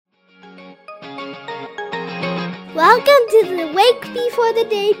Welcome to the Wake Before the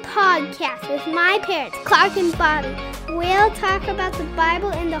Day podcast with my parents, Clark and Bobby. We'll talk about the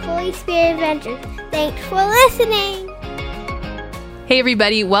Bible and the Holy Spirit adventures. Thanks for listening. Hey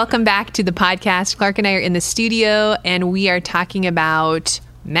everybody, welcome back to the podcast. Clark and I are in the studio and we are talking about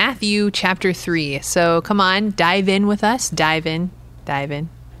Matthew chapter 3. So come on, dive in with us. Dive in. We're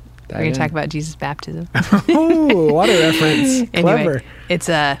going to talk about Jesus' baptism. Oh, what a reference. Anyway, Clever.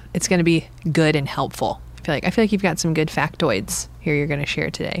 it's going to be good and helpful. I feel like you've got some good factoids here you're going to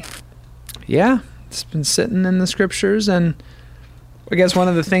share today. Yeah, it's been sitting in the scriptures, and I guess one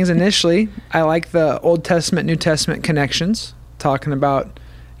of the things initially, I like the Old Testament, New Testament connections, talking about,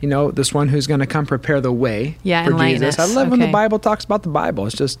 this one who's going to come prepare the way for Jesus. I love when the Bible talks about the Bible.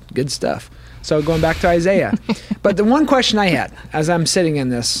 It's just good stuff. So going back to Isaiah. But the one question I had as I'm sitting in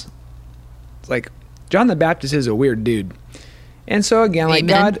this, it's like, John the Baptist is a weird dude. And so again, like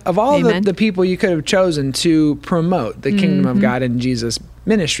Amen. God, of all the people you could have chosen to promote the kingdom of God in Jesus'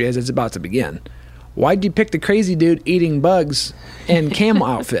 ministry as it's about to begin, why'd you pick the crazy dude eating bugs and camel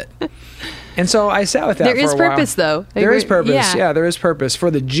outfit? And so I sat with that for a while. There is purpose, though. There is purpose. Yeah, there is purpose. For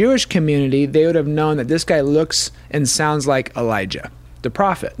the Jewish community, they would have known that this guy looks and sounds like Elijah, the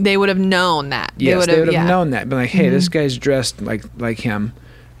prophet. They would have known that. Yes, they would have known that. Been like, hey, this guy's dressed like him.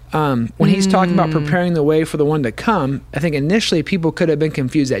 When he's talking about preparing the way for the one to come, I think initially people could have been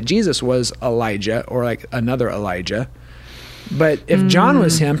confused that Jesus was Elijah or like another Elijah. But if John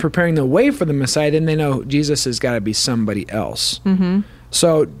was him preparing the way for the Messiah, then they know Jesus has got to be somebody else.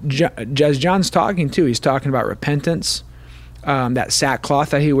 So as John's talking too, he's talking about repentance. That sackcloth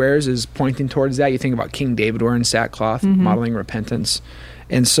that he wears is pointing towards that. You think about King David wearing sackcloth, modeling repentance.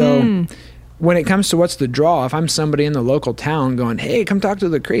 And so when it comes to what's the draw, if I'm somebody in the local town going, hey, come talk to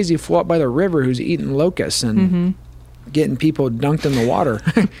the crazy fool up by the river who's eating locusts and getting people dunked in the water,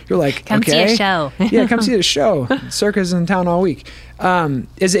 you're like, come see a show. Yeah, come see the show. Circus is in town all week.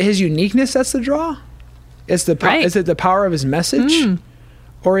 Is it his uniqueness that's the draw? Is it the power of his message?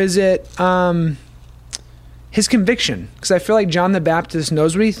 Or is it his conviction? Because I feel like John the Baptist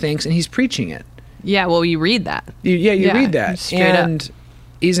knows what he thinks and he's preaching it. Yeah, well, you read that. You read that. And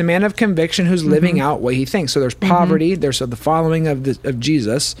he's a man of conviction who's living out what he thinks. So there's poverty, there's the following of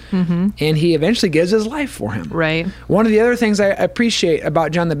Jesus, and he eventually gives his life for him. Right. One of the other things I appreciate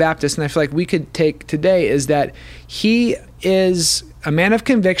about John the Baptist, and I feel like we could take today, is that he is a man of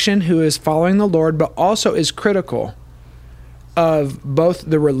conviction who is following the Lord, but also is critical of both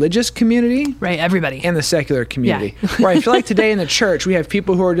the religious community, right, everybody, and the secular community. Where I feel like today in the church, we have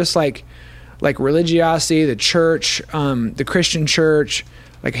people who are just like religiosity, the church, the Christian church,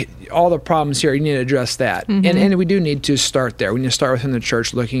 like all the problems here, you need to address that. And we do need to start there. We need to start within the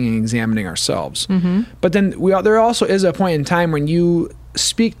church looking and examining ourselves. But then there also is a point in time when you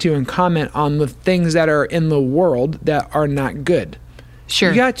speak to and comment on the things that are in the world that are not good. Sure.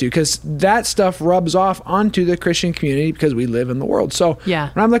 You got to, because that stuff rubs off onto the Christian community because we live in the world. So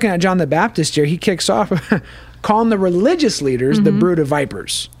when I'm looking at John the Baptist here, he kicks off calling the religious leaders the brood of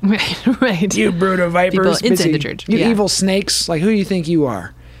vipers. Right. You brood of vipers. People inside the church. You evil snakes. Like, who do you think you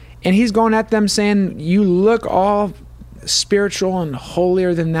are? And he's going at them saying, you look all spiritual and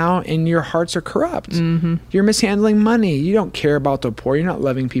holier than thou, and your hearts are corrupt. You're mishandling money. You don't care about the poor. You're not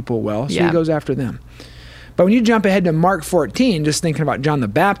loving people well. So he goes after them. But when you jump ahead to Mark 14, just thinking about John the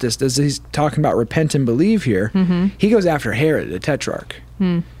Baptist, as he's talking about repent and believe here, he goes after Herod, the tetrarch.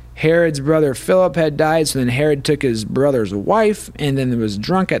 Herod's brother Philip had died, so then Herod took his brother's wife, and then was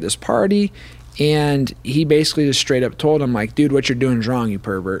drunk at this party, and he basically just straight up told him, like, dude, what you're doing is wrong, you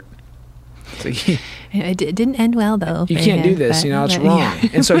pervert. It didn't end well, though. You can't do this, it's wrong. Yeah.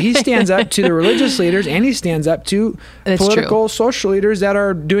 And so he stands up to the religious leaders, and he stands up to political, social leaders that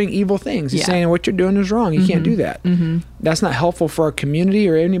are doing evil things. He's saying, what you're doing is wrong. You can't do that. That's not helpful for our community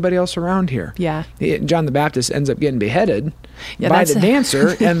or anybody else around here. Yeah. John the Baptist ends up getting beheaded by the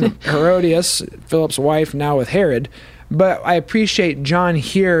dancer, and Herodias, Philip's wife, now with Herod. But I appreciate John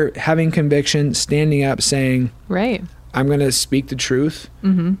here having conviction, standing up, saying, right, I'm going to speak the truth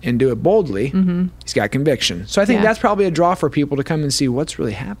and do it boldly. He's got conviction. So I think that's probably a draw for people to come and see what's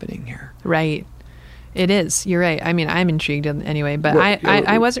really happening here. Right. It is. You're right. I mean, I'm intrigued anyway, but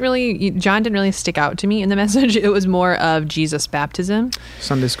I wasn't really, John didn't really stick out to me in the message. It was more of Jesus' baptism.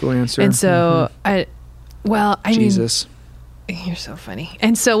 Sunday school answer. And so, Jesus. You're so funny.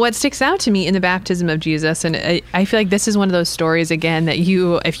 And so what sticks out to me in the baptism of Jesus, and I feel like this is one of those stories, again, that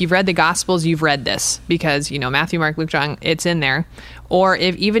if you've read the Gospels, you've read this, because, Matthew, Mark, Luke, John, it's in there. Or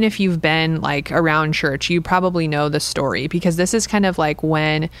even if you've been like around church, you probably know the story, because this is kind of like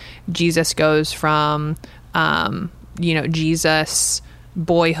when Jesus goes from, Jesus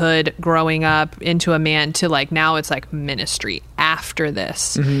boyhood, growing up into a man, to like now it's like ministry after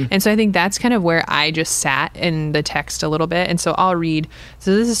this. And so I think that's kind of where I just sat in the text a little bit. And so I'll read.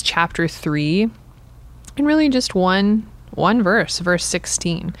 So this is chapter 3, and really just one verse, verse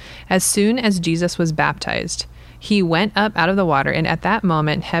 16. As soon as Jesus was baptized, he went up out of the water, and at that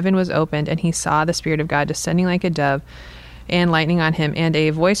moment heaven was opened, and he saw the Spirit of God descending like a dove and lightning on him, and a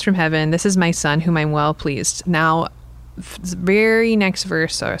voice from heaven, "This is my son whom I'm well pleased." Now, very next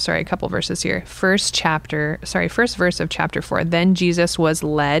verse, a couple verses here. First verse of chapter 4. Then Jesus was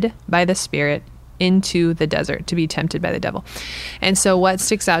led by the Spirit into the desert to be tempted by the devil. And so what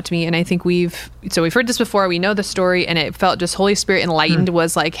sticks out to me, and I think we've heard this before, we know the story, and it felt just Holy Spirit enlightened,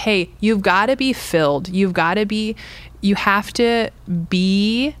 was like, hey, you've got to be filled. You have to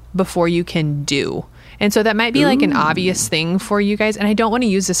be before you can do. And so that might be like an obvious thing for you guys. And I don't want to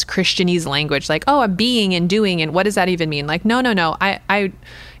use this Christianese language, like, oh, I'm being and doing, and what does that even mean? Like, no.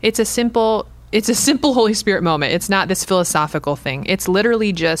 It's a simple Holy Spirit moment. It's not this philosophical thing. It's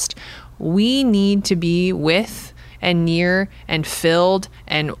literally just, we need to be with and near and filled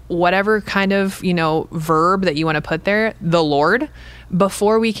and whatever kind of, verb that you want to put there, the Lord,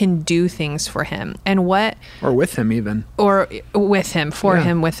 before we can do things for him. And what... Or with him even. Or with him, for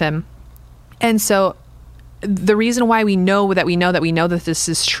him, with him. And so the reason why we know that this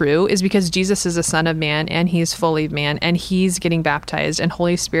is true is because Jesus is the Son of Man, and he's fully man, and he's getting baptized, and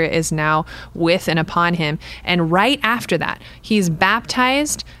Holy Spirit is now with and upon him. And right after that, he's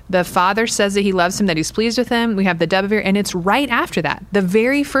baptized. The Father says that he loves him, that he's pleased with him. We have the dove of here, and it's right after that, the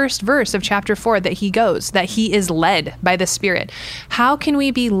very first verse of chapter 4, that he is led by the Spirit. How can we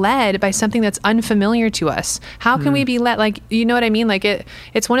be led by something that's unfamiliar to us? How can we be led? Like, you know what I mean? Like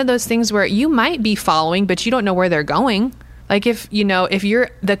it's one of those things where you might be following, but you don't know where they're going. Like if you're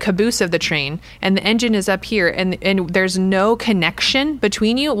the caboose of the train and the engine is up here and there's no connection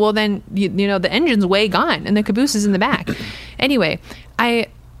between you, well then, the engine's way gone and the caboose is in the back. Anyway, I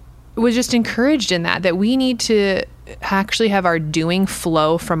was just encouraged in that we need to actually have our doing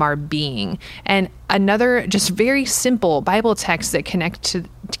flow from our being. And another just very simple Bible text that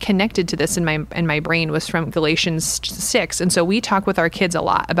connected to this in my brain was from Galatians 6. And so we talk with our kids a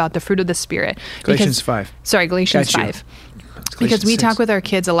lot about the fruit of the Spirit. Galatians 5. Because we talk with our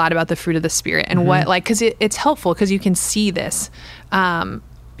kids a lot about the fruit of the Spirit and because it's helpful because you can see this.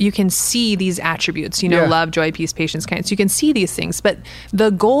 You can see these attributes, love, joy, peace, patience, kindness. You can see these things, but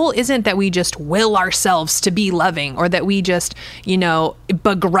the goal isn't that we just will ourselves to be loving or that we just,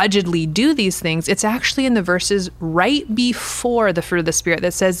 begrudgingly do these things. It's actually in the verses right before the fruit of the Spirit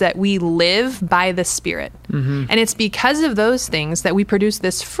that says that we live by the Spirit. And it's because of those things that we produce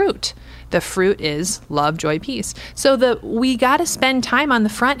this fruit. The fruit is love, joy, peace. So we got to spend time on the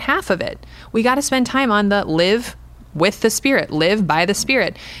front half of it. We got to spend time on the live with the Spirit, live by the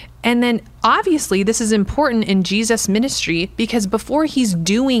Spirit. And then obviously this is important in Jesus' ministry because before he's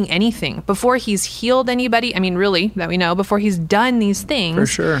doing anything, before he's healed anybody, really that we know, before he's done these things, for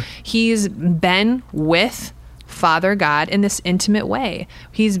sure, he's been with Father God in this intimate way.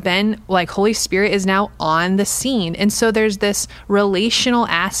 He's been Holy Spirit is now on the scene. And so there's this relational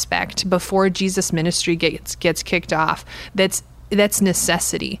aspect before Jesus' ministry gets kicked off that's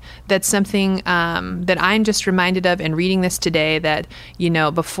necessity. That's something that I'm just reminded of in reading this today, that,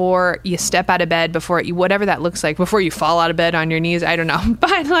 before you step out of bed, whatever that looks like, before you fall out of bed on your knees, I don't know.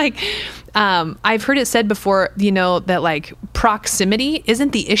 But I've heard it said before, that proximity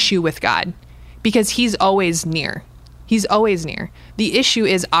isn't the issue with God because he's always near. He's always near. The issue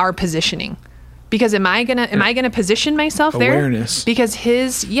is our positioning. Because am I gonna position myself there? Awareness. Because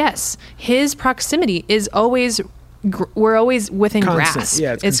his proximity is always, we're always within grasp.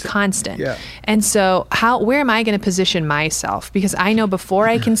 Yeah, it's constant. Yeah. And so where am I going to position myself? Because I know before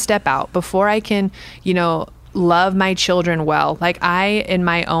I can step out, before I can, love my children well, I, in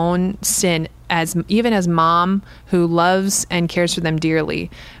my own sin, even as mom who loves and cares for them dearly,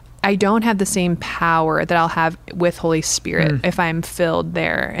 I don't have the same power that I'll have with Holy Spirit if I'm filled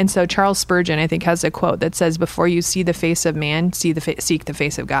there. And so Charles Spurgeon, I think, has a quote that says, before you see the face of man, seek the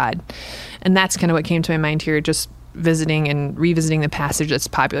face of God. And that's kind of what came to my mind here, just visiting and revisiting the passage that's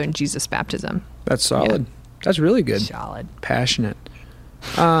popular in Jesus' baptism. That's solid. Yeah. That's really good. Solid. Passionate.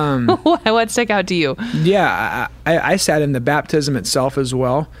 What stuck out to you? Yeah, I sat in the baptism itself as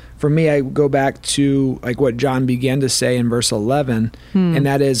well. For me, I go back to what John began to say in verse 11, and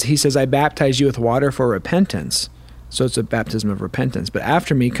that is, he says, I baptize you with water for repentance. So it's a baptism of repentance. But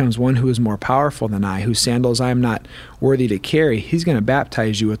after me comes one who is more powerful than I, whose sandals I am not worthy to carry. He's going to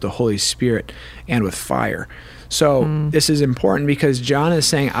baptize you with the Holy Spirit and with fire. So this is important because John is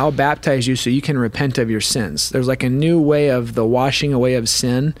saying, I'll baptize you so you can repent of your sins. There's like a new way of the washing away of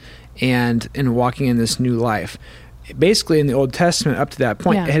sin and walking in this new life. Basically, in the Old Testament, up to that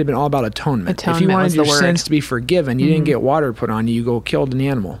point, it had been all about atonement. If you wanted your sins to be forgiven, you didn't get water put on you. You go killed an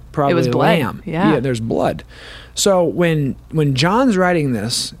animal, probably it was a blood. lamb. Yeah, there's blood. So when John's writing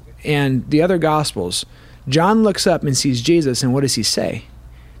this and the other Gospels, John looks up and sees Jesus, and what does he say?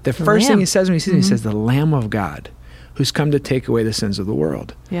 The first thing he says when he sees him, he says, the Lamb of God who's come to take away the sins of the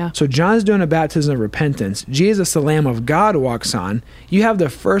world. Yeah. So John's doing a baptism of repentance. Jesus, the Lamb of God, walks on. You have the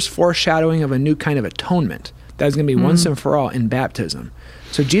first foreshadowing of a new kind of atonement. That's going to be once and for all in baptism.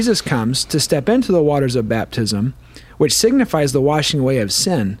 So Jesus comes to step into the waters of baptism, which signifies the washing away of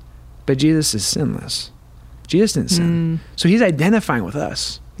sin, but Jesus is sinless. Jesus didn't sin. So he's identifying with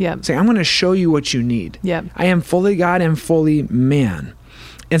us. Yep. Saying, I'm going to show you what you need. Yep. I am fully God and fully man.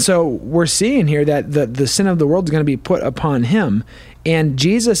 And so we're seeing here that the sin of the world is going to be put upon him. And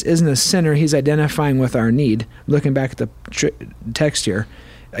Jesus isn't a sinner. He's identifying with our need. Looking back at the text here.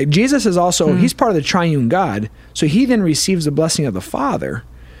 Jesus is also, he's part of the triune God. So he then receives the blessing of the Father.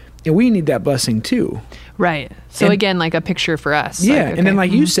 And we need that blessing too. Right. So again, like a picture for us. Yeah. Like, okay. And then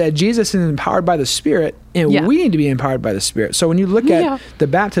like you said, Jesus is empowered by the Spirit. And we need to be empowered by the Spirit. So when you look at the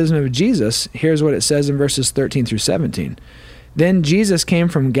baptism of Jesus, here's what it says in verses 13 through 17. Then Jesus came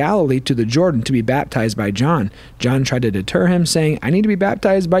from Galilee to the Jordan to be baptized by John. John tried to deter him, saying, I need to be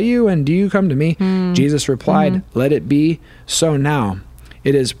baptized by you, and do you come to me? Jesus replied, let it be so now.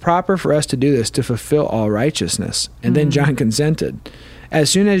 It is proper for us to do this to fulfill all righteousness. And then John consented. As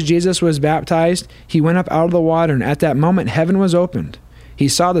soon as Jesus was baptized, he went up out of the water, and at that moment heaven was opened. He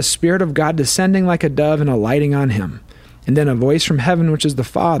saw the Spirit of God descending like a dove and alighting on him. And then a voice from heaven, which is the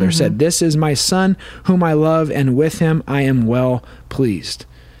Father, said, this is my Son, whom I love, and with him I am well pleased.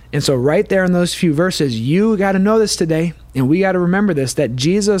 And so right there in those few verses, you got to know this today, and we got to remember this, that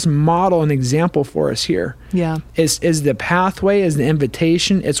Jesus model an example for us here. Yeah. Is the pathway, is the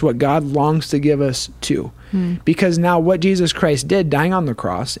invitation. It's what God longs to give us too. Because now what Jesus Christ did, dying on the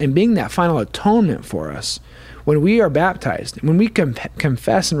cross and being that final atonement for us, when we are baptized, when we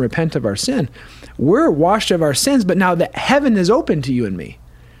confess and repent of our sin, we're washed of our sins, but now that heaven is open to you and me.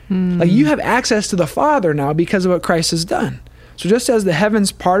 Like you have access to the Father now because of what Christ has done. So just as the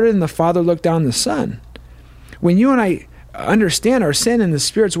heavens parted and the Father looked down the Son, when you and I understand our sin and the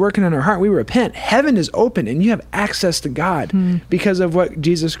Spirit's working in our heart, we repent, heaven is open and you have access to God because of what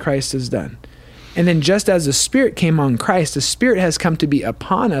Jesus Christ has done. And then just as the Spirit came on Christ, the Spirit has come to be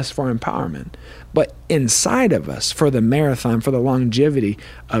upon us for empowerment, but inside of us for the marathon, for the longevity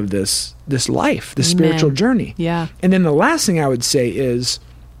of this life, the spiritual journey. Yeah. And then the last thing I would say is,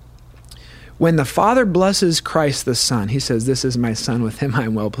 when the Father blesses Christ the Son, he says, this is my Son, with him I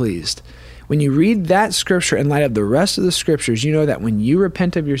am well pleased. When you read that scripture in light of the rest of the scriptures, you know that when you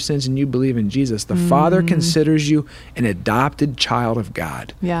repent of your sins and you believe in Jesus, the Father considers you an adopted child of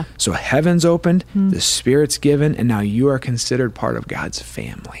God. Yeah. So heaven's opened, the Spirit's given, and now you are considered part of God's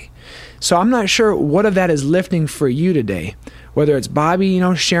family. So I'm not sure what of that is lifting for you today, whether it's Bobby,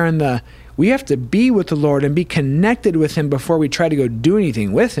 sharing we have to be with the Lord and be connected with him before we try to go do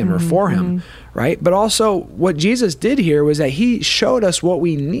anything with him or for him, right? But also what Jesus did here was that he showed us what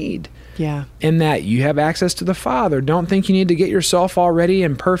we need. Yeah. In that you have access to the Father. Don't think you need to get yourself all ready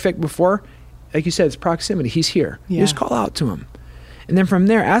and perfect before. Like you said, it's proximity. He's here. Yeah. You just call out to him. And then from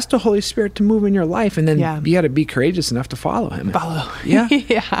there, ask the Holy Spirit to move in your life. And then you got to be courageous enough to follow him. Yeah.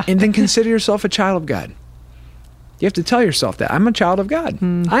 Yeah. And then consider yourself a child of God. You have to tell yourself that I'm a child of God.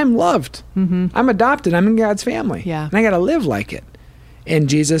 I'm loved. I'm adopted. I'm in God's family. Yeah. And I got to live like it. And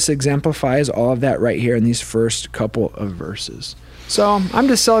Jesus exemplifies all of that right here in these first couple of verses. So I'm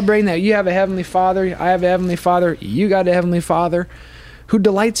just celebrating that you have a Heavenly Father. I have a Heavenly Father. You got a Heavenly Father who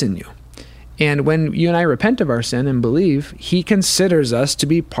delights in you. And when you and I repent of our sin and believe, he considers us to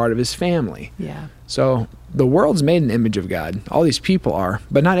be part of his family. Yeah. So the world's made an image of God. All these people are,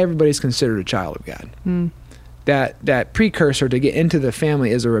 but not everybody's considered a child of God. That precursor to get into the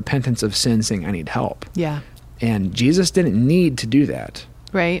family is a repentance of sin, saying, I need help. Yeah. And Jesus didn't need to do that.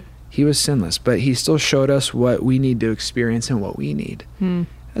 Right. He was sinless, but he still showed us what we need to experience and what we need.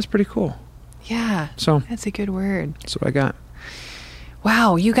 That's pretty cool. Yeah. So that's a good word. That's what I got.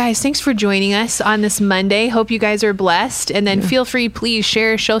 Wow, you guys, thanks for joining us on this Monday. Hope you guys are blessed. And then feel free, please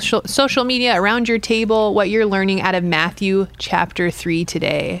share social media around your table what you're learning out of Matthew chapter 3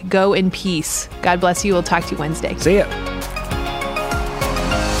 today. Go in peace. God bless you. We'll talk to you Wednesday. See ya.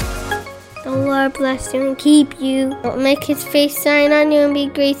 The Lord bless you and keep you. Don't make his face shine on you and be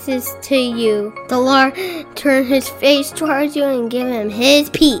gracious to you. The Lord turn his face towards you and give him his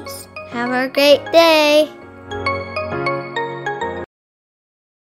peace. Have a great day.